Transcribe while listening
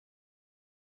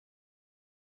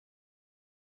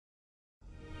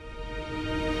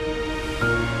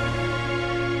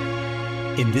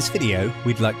In this video,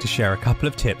 we'd like to share a couple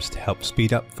of tips to help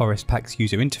speed up ForestPak's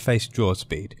user interface draw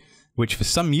speed, which for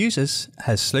some users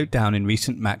has slowed down in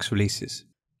recent Max releases.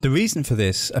 The reason for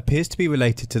this appears to be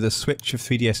related to the switch of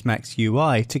 3ds Max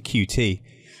UI to Qt,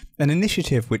 an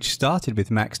initiative which started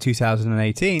with Max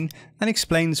 2018 and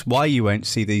explains why you won't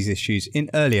see these issues in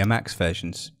earlier Max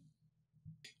versions.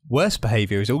 Worse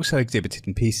behaviour is also exhibited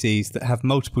in PCs that have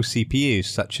multiple CPUs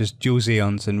such as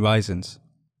Dual-Xeons and Ryzens.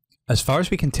 As far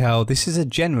as we can tell, this is a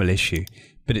general issue,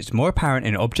 but it's more apparent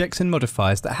in objects and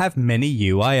modifiers that have many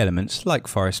UI elements like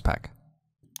ForestPak.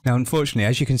 Now unfortunately,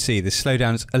 as you can see, this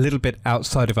slowdown is a little bit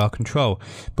outside of our control,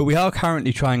 but we are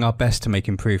currently trying our best to make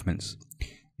improvements.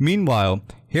 Meanwhile,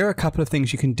 here are a couple of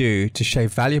things you can do to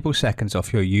shave valuable seconds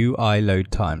off your UI load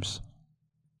times.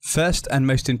 First and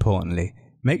most importantly,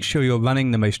 make sure you're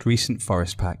running the most recent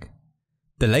ForestPak.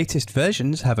 The latest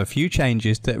versions have a few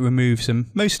changes that remove some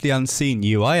mostly unseen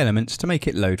UI elements to make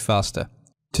it load faster.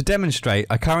 To demonstrate,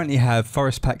 I currently have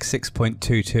ForestPak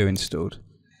 6.22 installed.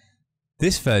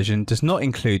 This version does not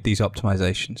include these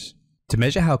optimizations. To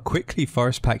measure how quickly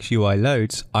ForestPak's UI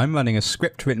loads, I'm running a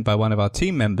script written by one of our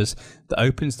team members that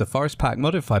opens the ForestPak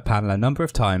modify panel a number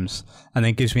of times and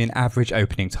then gives me an average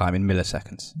opening time in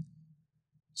milliseconds.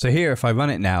 So here, if I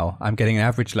run it now, I'm getting an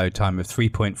average load time of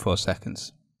 3.4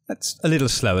 seconds. That's a little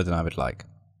slower than I would like.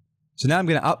 So now I'm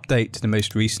going to update to the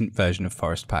most recent version of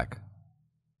ForestPak.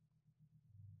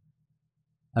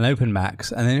 And open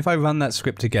Max, and then if I run that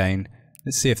script again,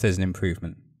 let's see if there's an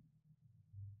improvement.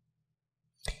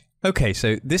 Okay,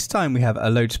 so this time we have a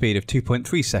load speed of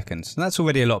 2.3 seconds, and that's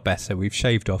already a lot better. We've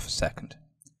shaved off a second.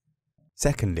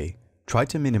 Secondly, try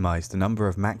to minimize the number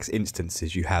of Max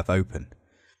instances you have open.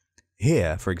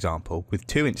 Here, for example, with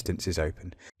 2 instances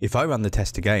open, if I run the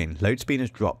test again, load speed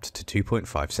has dropped to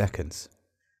 2.5 seconds.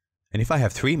 And if I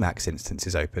have 3 Max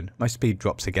instances open, my speed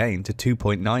drops again to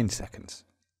 2.9 seconds.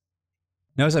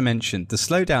 Now, as I mentioned, the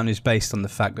slowdown is based on the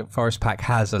fact that ForestPak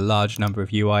has a large number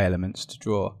of UI elements to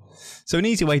draw. So an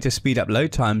easy way to speed up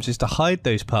load times is to hide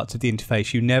those parts of the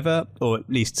interface you never, or at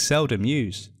least seldom,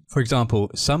 use. For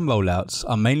example, some rollouts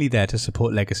are mainly there to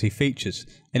support legacy features,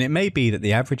 and it may be that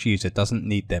the average user doesn't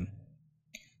need them.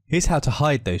 Here's how to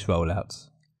hide those rollouts.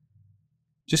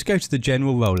 Just go to the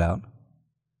general rollout,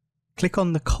 click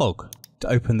on the cog to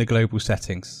open the global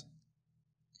settings.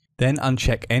 Then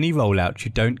uncheck any rollout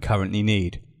you don't currently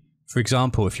need. For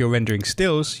example, if you're rendering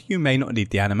stills, you may not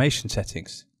need the animation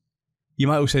settings. You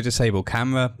might also disable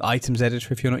camera, items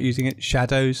editor if you're not using it,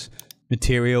 shadows,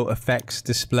 material, effects,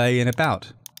 display, and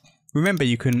about. Remember,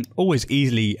 you can always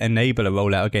easily enable a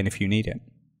rollout again if you need it.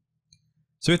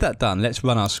 So with that done, let's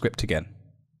run our script again.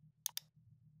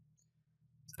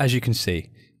 As you can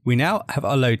see, we now have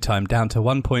our load time down to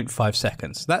 1.5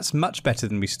 seconds. That's much better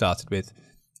than we started with,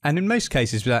 and in most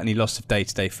cases without any loss of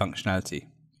day-to-day functionality.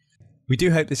 We do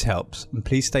hope this helps, and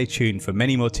please stay tuned for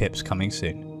many more tips coming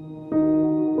soon.